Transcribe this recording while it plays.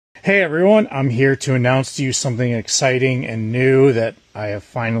Hey everyone, I'm here to announce to you something exciting and new that I have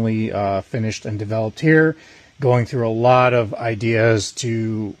finally finished and developed here. Going through a lot of ideas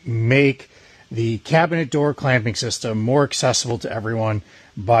to make the cabinet door clamping system more accessible to everyone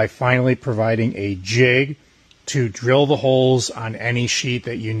by finally providing a jig to drill the holes on any sheet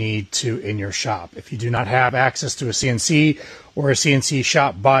that you need to in your shop. If you do not have access to a CNC or a CNC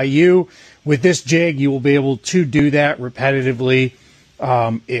shop by you, with this jig you will be able to do that repetitively.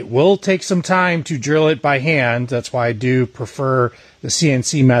 It will take some time to drill it by hand. That's why I do prefer the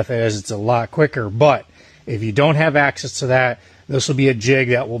CNC method, as it's a lot quicker. But if you don't have access to that, this will be a jig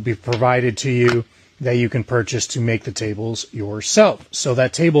that will be provided to you that you can purchase to make the tables yourself. So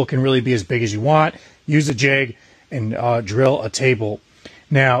that table can really be as big as you want. Use a jig and drill a table.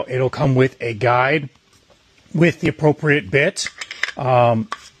 Now, it'll come with a guide with the appropriate bit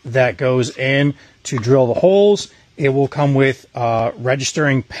that goes in to drill the holes. It will come with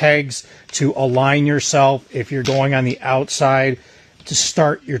registering pegs to align yourself if you're going on the outside to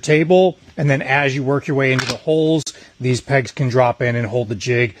start your table. And then as you work your way into the holes, these pegs can drop in and hold the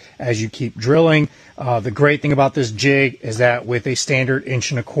jig as you keep drilling. The great thing about this jig is that with a standard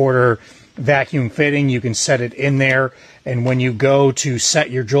 1.25" vacuum fitting, you can set it in there. And when you go to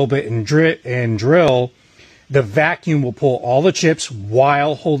set your drill bit and drill, the vacuum will pull all the chips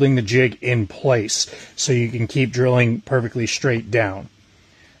while holding the jig in place, so you can keep drilling perfectly straight down.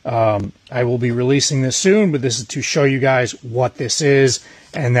 I will be releasing this soon, but this is to show you guys what this is,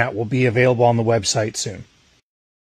 and that will be available on the website soon.